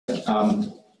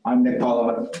I'm Nick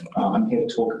Pollard. I'm here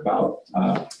to talk about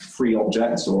free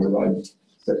objects, or as I've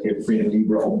said here, free and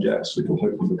libre objects, which will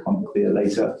hopefully become clear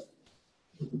later.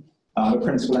 I'm a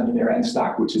principal engineer at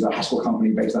NStack, which is a Haskell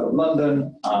company based out of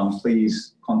London.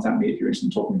 Please contact me if you're interested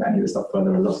in talking about any of this stuff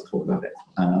further. I'd love to talk about it.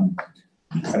 I'm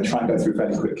going to try and go through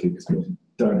fairly quickly because we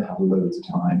don't have loads of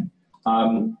time.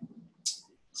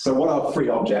 So what are free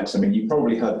objects? I mean, you've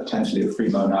probably heard potentially of free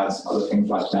monads, other things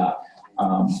like that.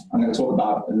 I'm going to talk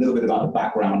about a little bit about the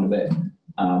background of it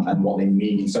and what they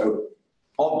mean. So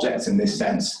objects in this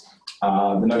sense,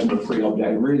 the notion of free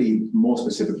object, really more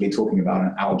specifically talking about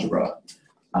an algebra,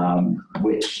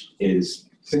 which is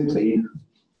simply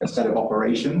a set of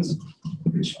operations,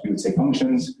 which we would say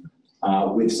functions,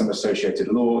 with some associated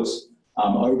laws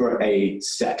over a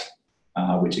set,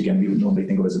 which again we would normally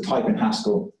think of as a type in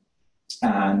Haskell.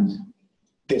 And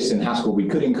this in Haskell we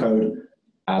could encode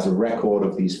as a record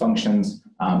of these functions,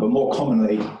 but more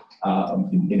commonly,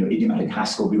 in idiomatic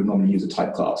Haskell, we would normally use a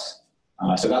type class.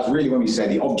 So that's really when we say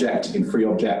the object in free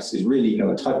objects is really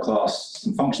a type class,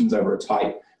 some functions over a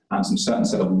type, and some certain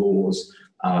set of laws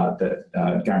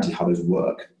that guarantee how those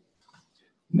work.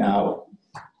 Now,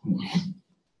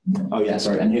 oh yeah,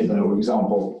 sorry, and here's another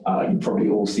example. You've probably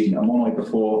all seen a monoid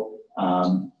before.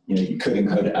 You could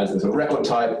encode it as a record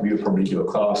type. We would probably do a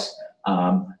class.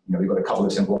 We've got a couple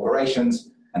of simple operations,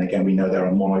 and again, we know there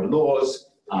are monoid laws.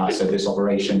 So this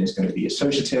operation is going to be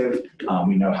associative.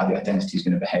 We know how the identity is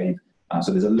going to behave.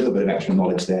 So there's a little bit of extra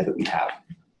knowledge there that we have.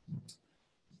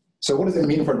 So what does it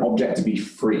mean for an object to be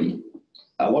free?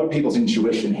 A lot of people's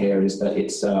intuition here is that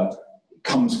it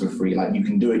comes for free. Like you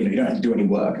can do it. You don't have to do any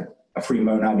work. A free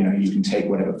monad, you can take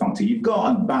whatever function you've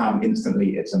got, and bam,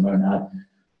 instantly it's a monad.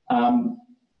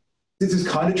 This is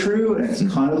kind of true, and it's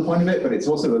kind of the point of it, but it's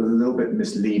also a little bit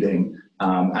misleading,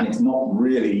 and it's not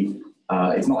really,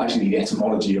 it's not actually the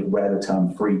etymology of where the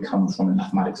term free comes from in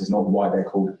mathematics. It's not why they're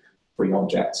called free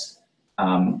objects.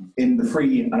 In the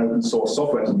free and open source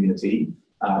software community,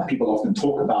 people often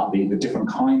talk about the different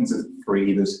kinds of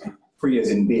free. There's free as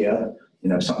in beer,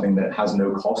 something that has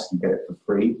no cost, you get it for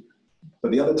free.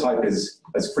 But the other type is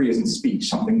as free as in speech,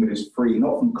 something that is free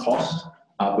not from cost,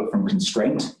 but from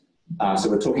constraint. So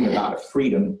we're talking about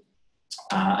freedom,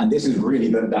 and this is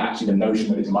really actually the notion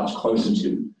that it's much closer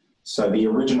to. So the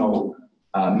original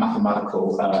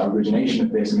mathematical origination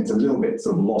of this, and it's a little bit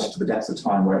sort of lost to the depths of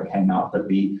time where it came out, but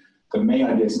the main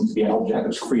idea seems to be an object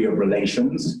that's free of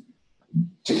relations,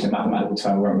 particular mathematical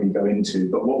term we won't really go into,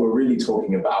 but what we're really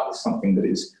talking about is something that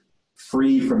is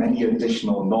free from any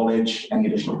additional knowledge, any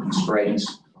additional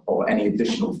constraints, or any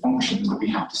additional functions that we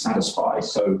have to satisfy.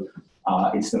 So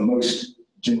it's the most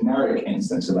generic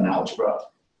instance of an algebra.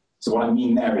 So what I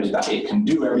mean there is that it can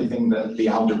do everything that the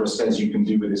algebra says you can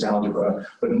do with this algebra,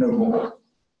 but no more.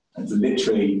 And so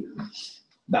literally,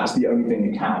 that's the only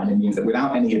thing it can. And it means that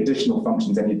without any additional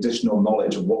functions, any additional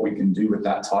knowledge of what we can do with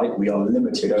that type, we are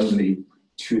limited only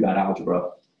to that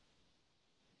algebra.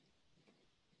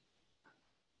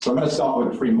 So I'm going to start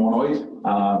with a free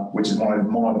monoid, which is one of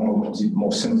the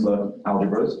more simpler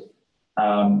algebras.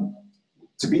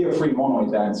 To be a free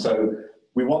monoid then, so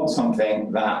we want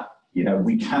something that,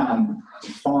 we can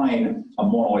define a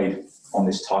monoid on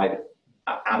this type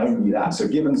and only that. So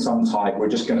given some type, we're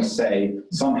just going to say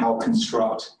somehow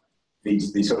construct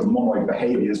these sort of monoid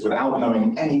behaviors without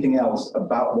knowing anything else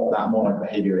about what that monoid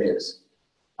behavior is.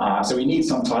 So we need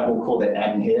some type, we'll call it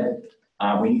M here.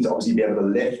 We need to obviously be able to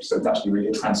lift, so it's actually really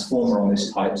a transformer on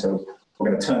this type. So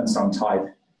we're going to turn some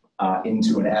type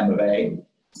into an M of A.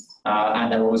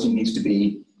 And there obviously needs to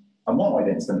be a monoid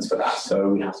instance for that. So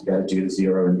we have to be able to do the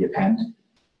 0 and the append.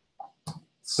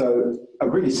 So a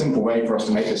really simple way for us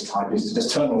to make this type is to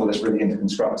just turn all of this really into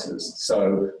constructors.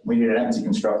 So we need an empty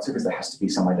constructor because there has to be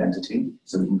some identity.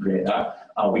 So we can create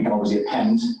that. We can obviously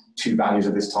append two values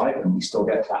of this type and we still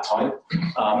get that type.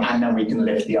 And then we can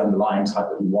lift the underlying type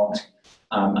that we want.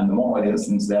 And the monoid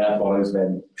instance there follows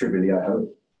very trivially, I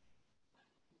hope.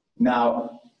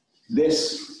 Now,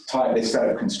 this set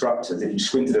of constructors, if you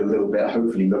squinted a little bit,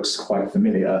 hopefully looks quite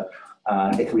familiar.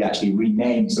 If we actually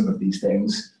rename some of these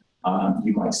things,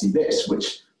 you might see this,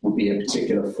 which would be a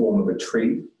particular form of a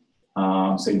tree.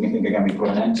 So you can think again, we've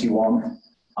got an empty one.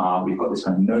 We've got this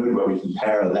kind of node where we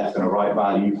compare a left and a right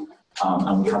value,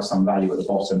 and we have some value at the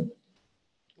bottom.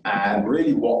 And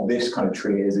really what this kind of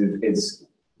tree is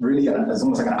really it's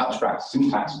almost like an abstract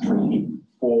syntax tree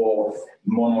for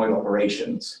monoid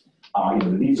operations.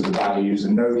 These are the values,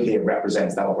 a node here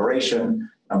represents that operation,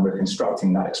 and we're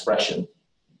constructing that expression.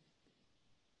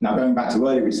 Now, going back to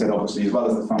earlier, we said obviously, as well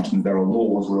as the functions, there are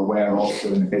laws we're aware of. So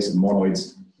in the case of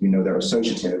monoids, we know they're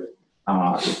associative.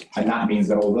 And that means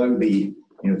that although the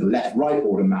the left-right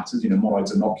order matters.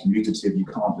 Monoids are not commutative. You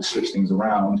can't just switch things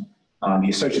around. The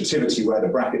associativity where the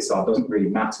brackets are doesn't really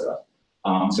matter.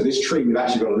 So this tree, we've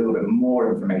actually got a little bit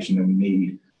more information than we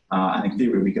need. And in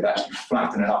theory, we could actually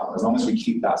flatten it up. As long as we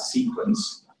keep that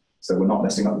sequence, so we're not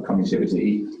messing up the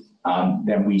commutativity,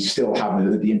 then we still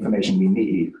have the information we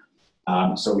need.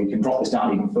 So we can drop this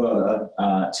down even further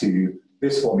to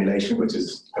this formulation, which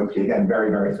is hopefully, again, very,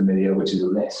 very familiar, which is a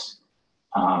list.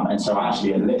 And so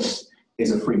actually a list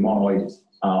is a free monoid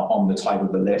on the type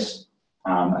of the list.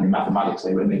 And in mathematics,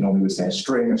 they normally would say a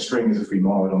string. A string is a free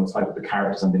monoid on the type of the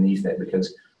characters underneath it,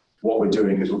 because what we're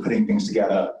doing is we're putting things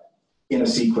together in a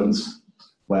sequence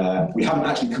where we haven't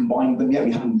actually combined them yet.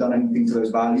 We haven't done anything to those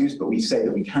values, but we say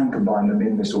that we can combine them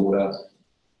in this order.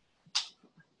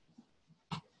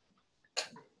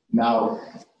 Now,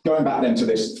 going back then to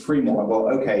this free monoid, well,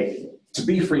 okay, to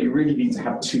be free, you really need to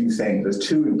have two things. There's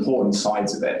two important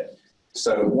sides of it.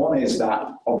 So one is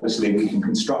that obviously we can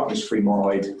construct this free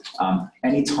monoid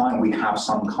anytime we have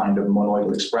some kind of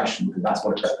monoidal expression, because that's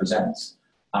what it represents.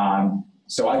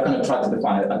 So I've kind of tried to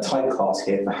define a type class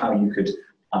here for how you could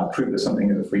prove that something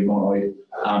is a free monoid.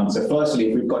 So firstly,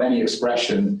 if we've got any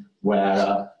expression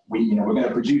where we're going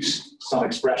to produce some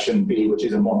expression B, which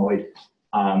is a monoid,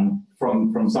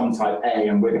 from some type A,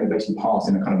 and we're going to basically pass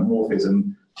in a kind of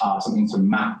morphism, something to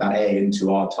map that A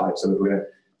into our type. So if we're going to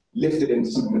lift it into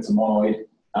something that's a monoid,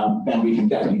 then we can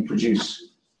definitely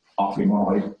produce our free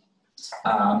monoid.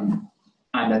 And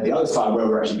then the other side where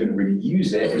we're actually going to really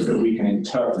use it is that we can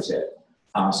interpret it.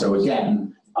 So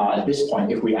again, at this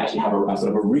point, if we actually have a sort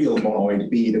of a real monoid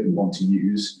B that we want to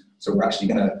use, so we're actually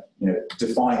going to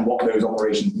define what those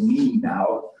operations mean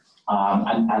now,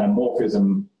 and a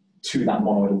morphism to that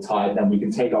monoidal type, then we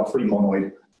can take our free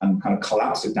monoid and kind of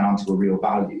collapse it down to a real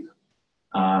value.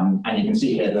 And you can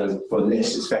see here that for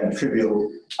lists, it's fairly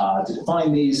trivial to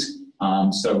define these.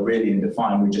 So really in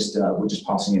define, we're just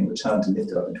passing in return to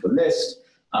lift it up into a list.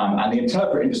 And the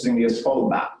interpret, interestingly, is fold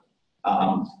map.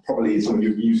 Probably some of you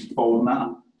have used fold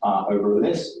map over a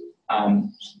list.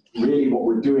 Really what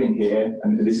we're doing here,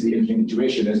 and this is the interesting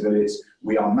intuition, is that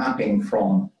we are mapping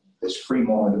from this free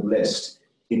monoid list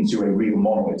into a real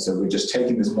monoid. So we're just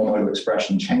taking this monoidal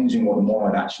expression, changing what the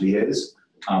monoid actually is,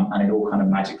 and it all kind of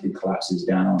magically collapses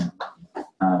down.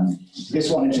 This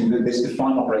one, this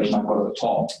define operation I've got at the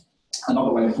top,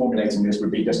 another way of formulating this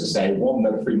would be just to say, one,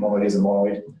 that the free monoid is a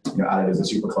monoid, added as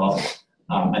a superclass,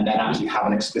 and then actually have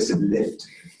an explicit lift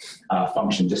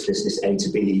function, just this A to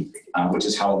B, which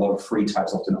is how a lot of free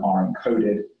types often are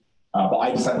encoded. But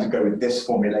I decided to go with this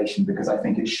formulation because I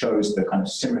think it shows the kind of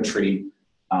symmetry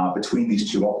between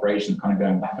these two operations, kind of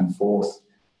going back and forth.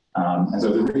 And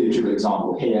so the really trivial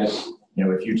example here,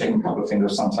 if you take a couple of things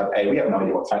of some type A, we have no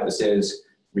idea what type this is.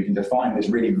 We can define this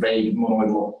really vague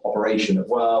monoidal operation of,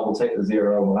 well, we'll take the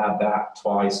 0, we'll add that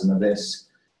twice, and then this.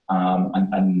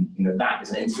 And that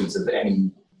is an instance of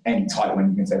any type when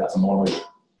you can say that's a monoid.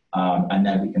 And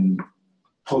then we can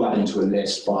pull that into a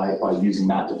list by using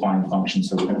that define function.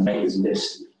 So we're going to make this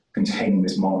list containing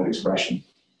this monoid expression.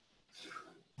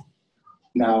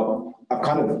 Now, I've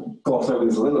kind of glossed over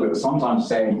this a little bit, but sometimes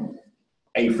saying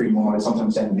a free monoid,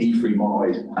 sometimes saying the free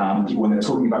monoid. People, when they're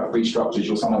talking about free structures,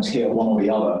 you'll sometimes hear one or the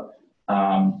other.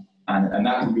 And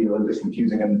that can be a little bit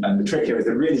confusing. And the trick here is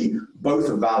that really both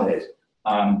are valid.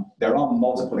 There are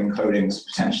multiple encodings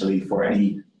potentially for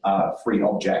any free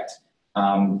object,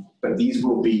 but these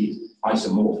will be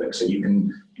isomorphic. So you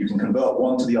can convert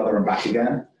one to the other and back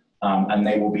again, and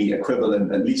they will be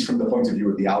equivalent, at least from the point of view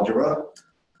of the algebra.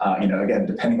 Again,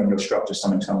 depending on your structure,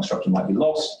 some internal structure might be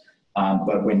lost,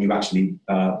 but when you actually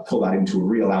pull that into a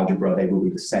real algebra, they will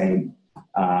be the same.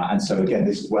 And so again,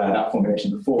 this is where that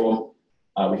formulation before,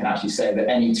 we can actually say that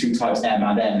any two types M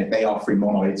and N, if they are free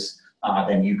monoids,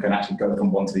 then you can actually go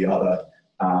from one to the other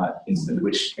instantly,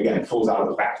 which again falls out of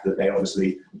the fact that they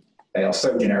are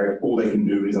so generic, all they can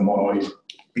do is a monoid,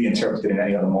 be interpreted in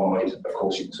any other monoid. Of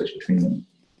course, you can switch between them.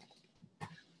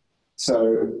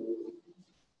 So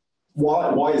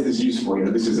why is this useful?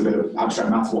 This is a bit of abstract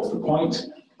math. What's the point?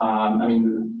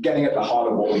 Getting at the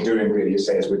heart of what we're doing really is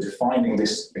we're defining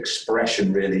this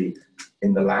expression really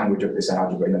in the language of this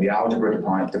algebra. The algebra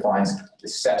defines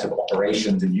this set of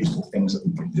operations and useful things that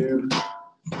we can do.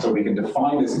 So we can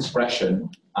define this expression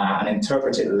and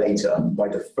interpret it later. By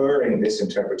deferring this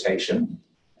interpretation,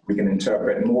 we can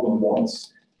interpret more than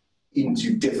once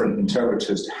into different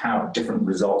interpreters to have different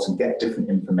results and get different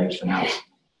information out.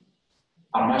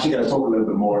 And I'm actually going to talk a little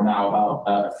bit more now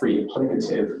about free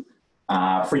applicative.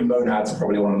 Free monads are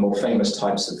probably one of the more famous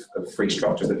types of free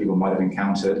structures that people might have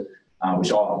encountered,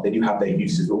 they do have their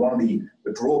uses. But one of the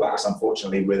drawbacks,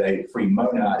 unfortunately, with a free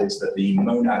monad is that the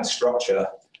monad structure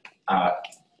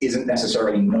isn't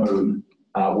necessarily known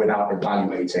without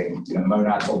evaluating.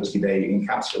 Monads, obviously, they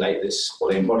encapsulate this,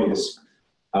 or they embody this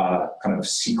kind of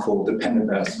sequential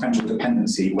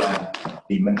dependency, where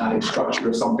the monadic structure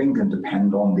of something can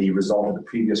depend on the result of the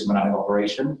previous monadic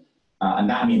operation. And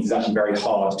that means it's actually very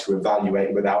hard to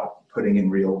evaluate without putting in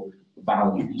real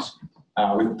values.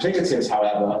 With applicatives,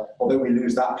 however, although we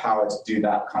lose that power to do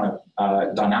that kind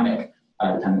of dynamic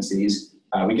dependencies,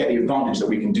 we get the advantage that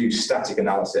we can do static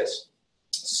analysis.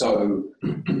 So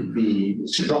the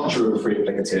structure of a free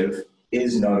applicative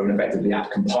is known effectively at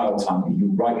compile time. When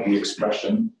you write the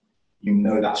expression, you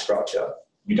know that structure.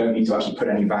 You don't need to actually put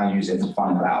any values in to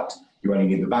find that out. You only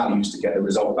need the values to get the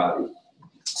result value.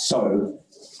 So,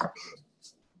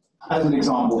 as an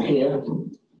example here,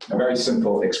 a very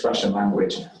simple expression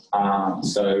language.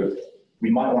 So we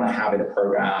might want to have in a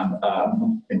program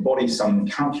embody some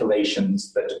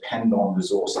calculations that depend on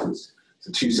resources.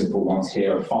 So two simple ones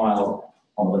here: a file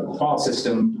on the local file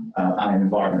system and an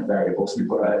environment variable. So we've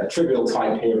got a trivial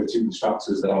type here with two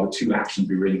constructors that are the two actions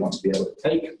we really want to be able to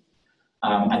take.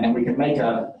 And then we can make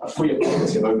a free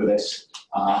applicative over this.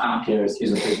 App here is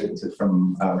applicative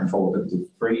from control applicative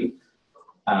free.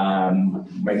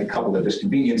 Make a couple of just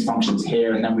convenience functions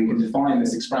here, and then we can define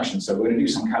this expression. So we're going to do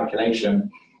some calculation.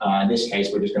 In this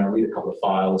case, we're just going to read a couple of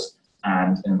files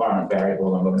and an environment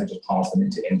variable, and we're going to just pass them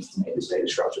into int to make this data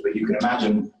structure. But you can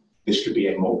imagine this could be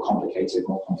a more complicated,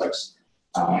 more complex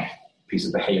piece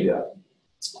of behavior.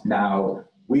 Now,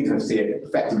 we've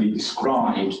effectively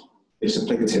described this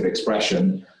applicative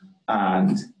expression,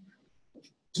 and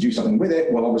to do something with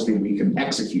it, well, obviously we can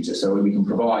execute it. So we can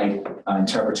provide an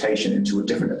interpretation into a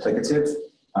different applicative.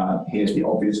 Here's the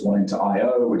obvious one into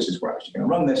I/O, which is we're actually going to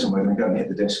run this, and we're going to go and hit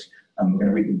the disk, and we're going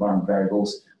to read the environment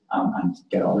variables and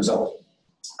get our result.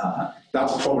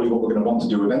 That's probably what we're going to want to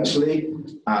do eventually,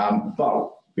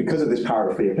 but because of this power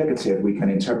of free applicative, we can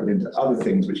interpret into other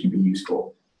things which can be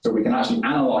useful. So we can actually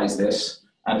analyze this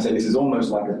and say this is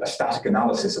almost like a static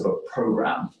analysis of a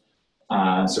program.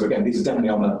 So again, these are definitely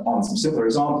on some simpler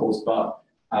examples, but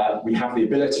we have the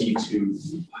ability to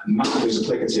map this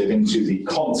applicative into the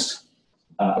const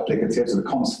applicative, so the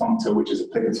const functor, which is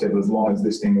applicative as long as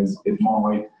this thing is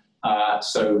monoid.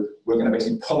 So we're going to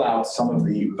basically pull out some of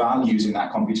the values in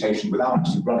that computation without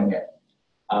actually running it.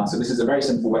 So this is a very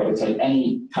simple way to take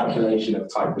any calculation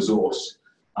of type resource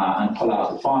and pull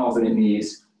out the files that it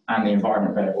needs and the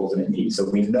environment variables that it needs, so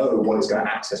we know what it's going to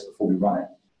access before we run it.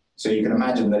 So you can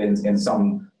imagine that in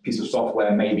some piece of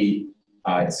software, maybe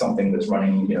it's something that's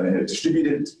running in a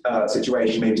distributed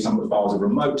situation, maybe some of the files are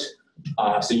remote.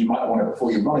 So you might want to,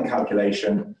 before you run a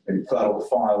calculation, maybe pull out all the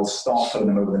files, start putting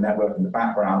them over the network in the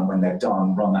background. When they're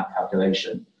done, run that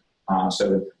calculation.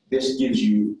 So this gives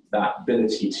you that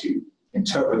ability to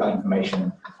interpret that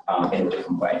information in a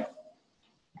different way.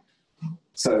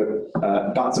 So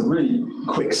that's a really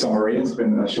quick summary. It's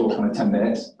been a short kind of 10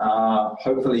 minutes.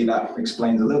 Hopefully that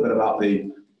explains a little bit about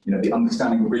the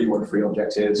understanding of really what a free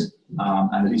object is,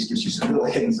 and at least gives you some little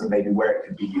hints of maybe where it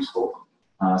could be useful.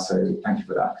 So thank you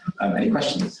for that. Any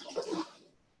questions?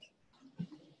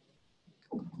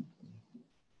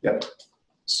 Yep.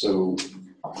 So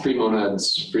free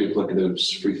monads, free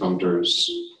applicatives, free functors,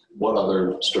 what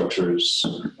other structures,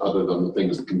 other than the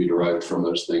things that can be derived from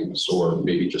those things, or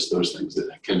maybe just those things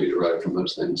that can be derived from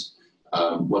those things,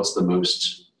 what's the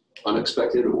most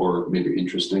unexpected or maybe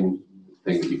interesting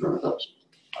thing that you've run across?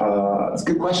 That's a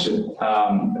good question.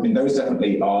 I mean, those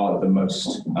definitely are the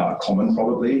most common,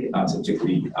 probably, so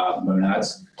particularly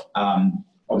monads.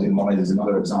 Obviously, monads is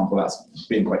another example that's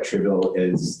being quite trivial,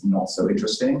 is not so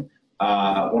interesting.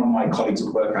 One of my colleagues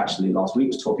at work actually last week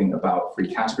was talking about free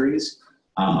categories.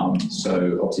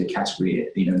 So obviously a category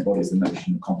embodies the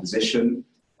notion of composition.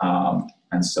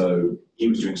 And so he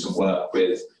was doing some work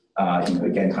with,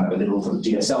 again, kind of a little sort of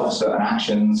DSL for certain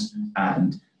actions,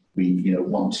 and we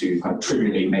want to kind of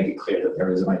trivially make it clear that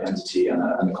there is an identity and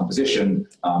a composition,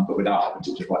 but without having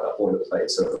to just write that boilerplate.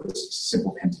 So it was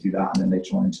simple for him to do that and then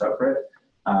later on interpret.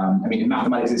 I mean, in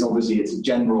mathematics, it's a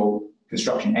general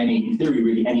construction. In theory,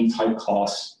 really any type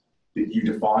class that you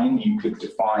define, you could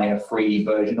define a free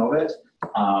version of it.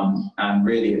 And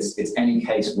really, it's any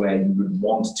case where you would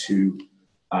want to,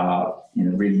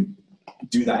 really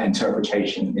do that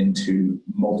interpretation into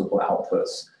multiple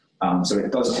outputs. So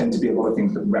it does tend to be a lot of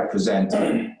things that represent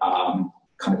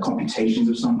kind of computations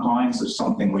of some kind. So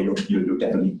something where you're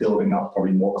definitely building up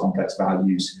probably more complex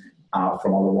values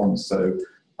from other ones. So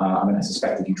I mean, I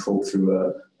suspect if you trawl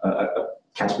through a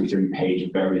category theory page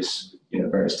of various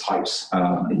types,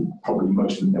 probably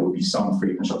most of them there will be some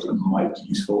free constructor that might be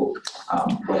useful.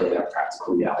 Whether they're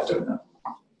practical, I don't know.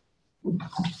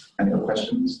 Any other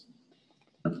questions?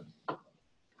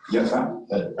 Yes, Sam?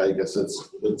 I guess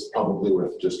it's probably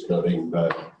worth just noting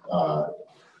that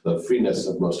the freeness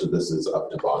of most of this is up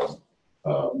to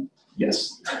bottom.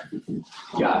 Yes.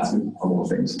 Yeah, that's a lot of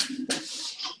things.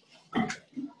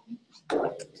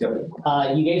 Yep.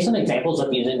 You gave some examples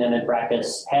of using them in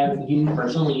practice. Have you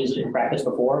personally used it in practice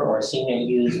before or seen it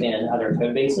used in other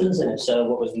code bases? And if so,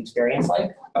 what was the experience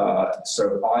like?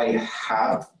 So I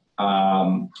have.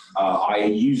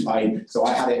 So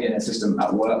I had it in a system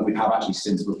at work. We have actually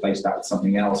since replaced that with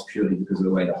something else purely because of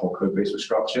the way the whole code base was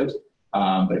structured.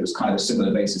 But it was kind of a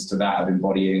similar basis to that of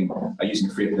embodying,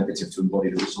 using a free applicative to embody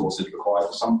the resources required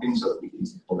for something so that we can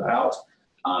easily pull that out.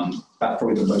 That's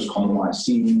probably the most common one I've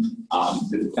seen.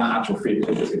 That actual free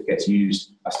applicative gets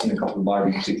used. I've seen a couple of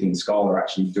libraries, particularly in Scala,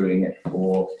 actually doing it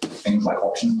for things like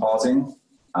option parsing.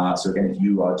 So again, if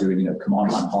you are doing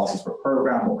command line parsing for a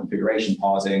program or configuration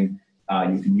parsing,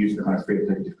 you can use the kind of free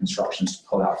applicative constructions to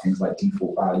pull out things like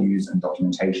default values and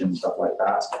documentation, stuff like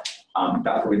that.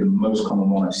 That's probably the most common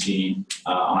one I've seen.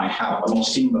 I've not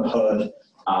seen but heard when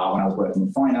I was working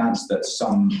in finance that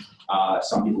some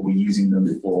people were using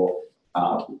them for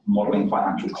modeling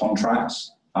financial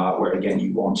contracts, where again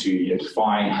you want to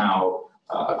define how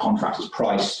a contract is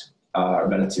priced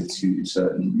relative to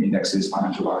certain indexes,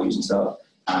 financial values and stuff.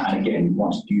 And again, you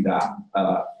want to do that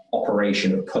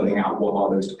operation of pulling out what are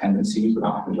those dependencies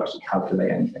without having to actually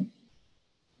calculate anything.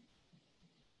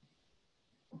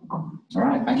 All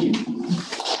right, thank you.